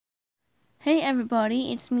Hey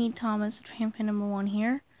everybody, it's me, Thomas, Champion number 1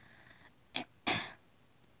 here. And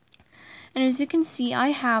as you can see, I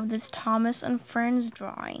have this Thomas and Friends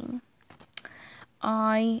drawing.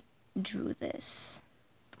 I drew this.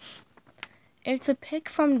 It's a pic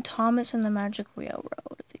from Thomas and the Magic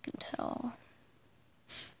Railroad, if you can tell.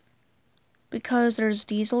 Because there's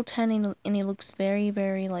Diesel 10 and he looks very,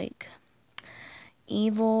 very, like,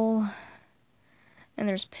 evil. And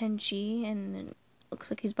there's Pinchy, and it looks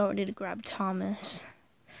like he's about ready to grab Thomas.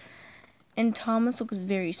 And Thomas looks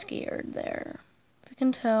very scared there. If you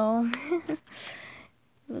can tell. It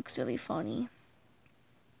looks really funny.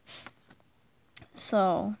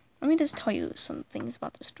 So, let me just tell you some things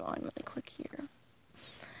about this drawing really quick here.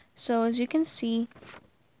 So, as you can see,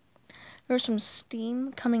 there's some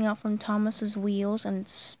steam coming out from Thomas's wheels, and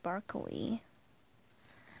it's sparkly.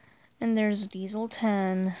 And there's Diesel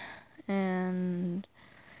 10, and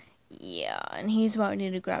yeah, and he's about ready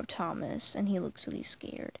to grab Thomas, and he looks really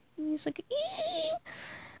scared. He's like, ee!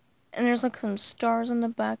 And there's like some stars in the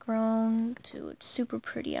background too. It's super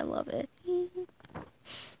pretty. I love it.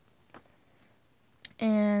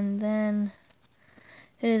 And then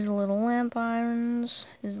his little lamp irons.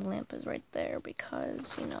 His lamp is right there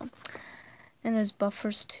because, you know. And there's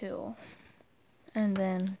buffers too. And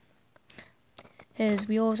then his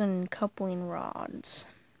wheels and coupling rods.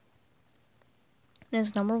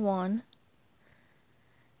 Is number 1.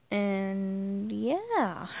 And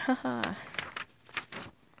yeah, haha.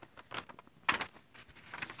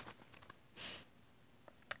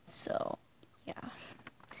 So, yeah.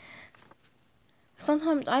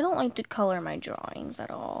 Sometimes I don't like to color my drawings at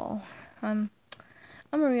all. I'm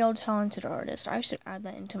a real talented artist. I should add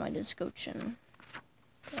that into my description.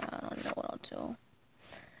 Yeah, I don't know what I'll do.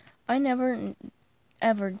 I never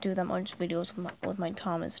ever do that much videos with my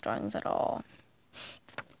Thomas drawings at all.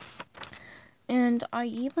 And I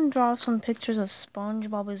even draw some pictures of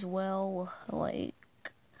SpongeBob as well, like,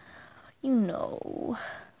 you know.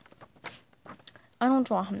 I don't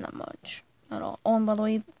draw him that much at all. Oh, and by the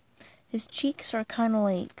way, his cheeks are kind of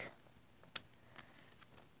like,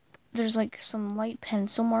 there's like some light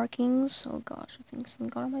pencil markings. Oh gosh, I think something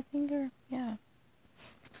got on my finger. Yeah.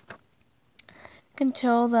 You can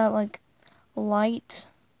tell that like light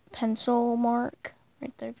pencil mark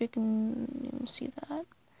right there, if you can even see that.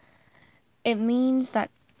 It means that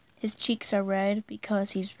his cheeks are red because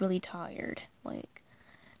he's really tired. Like,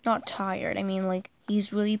 not tired, I mean like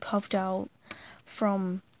he's really puffed out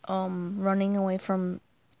from running away from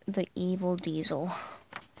the evil Diesel.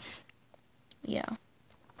 Yeah.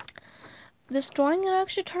 This drawing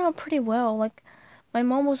actually turned out pretty well. Like, my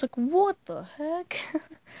mom was like, what the heck?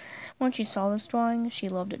 When she saw this drawing, she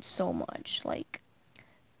loved it so much. Like,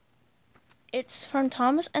 it's from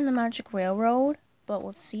Thomas and the Magic Railroad, but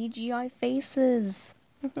with CGI faces.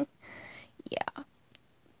 Yeah.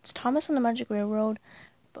 It's Thomas and the Magic Railroad,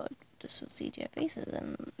 but just with CGI faces,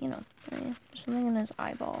 and, you know, there's something in his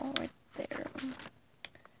eyeball right there.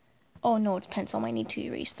 Oh, no, it's pencil. I might need to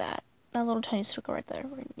erase that. That little tiny circle right there,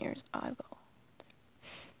 right near his eyeball.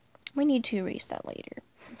 We need to erase that later.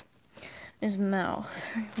 His mouth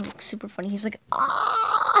looks super funny. He's like,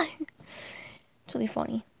 ah! It's really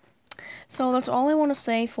funny. So that's all I want to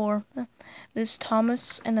say for this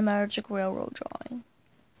Thomas and the Magic Railroad drawing.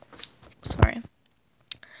 Sorry.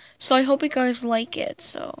 So I hope you guys like it.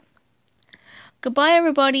 So goodbye,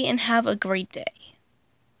 everybody, and have a great day.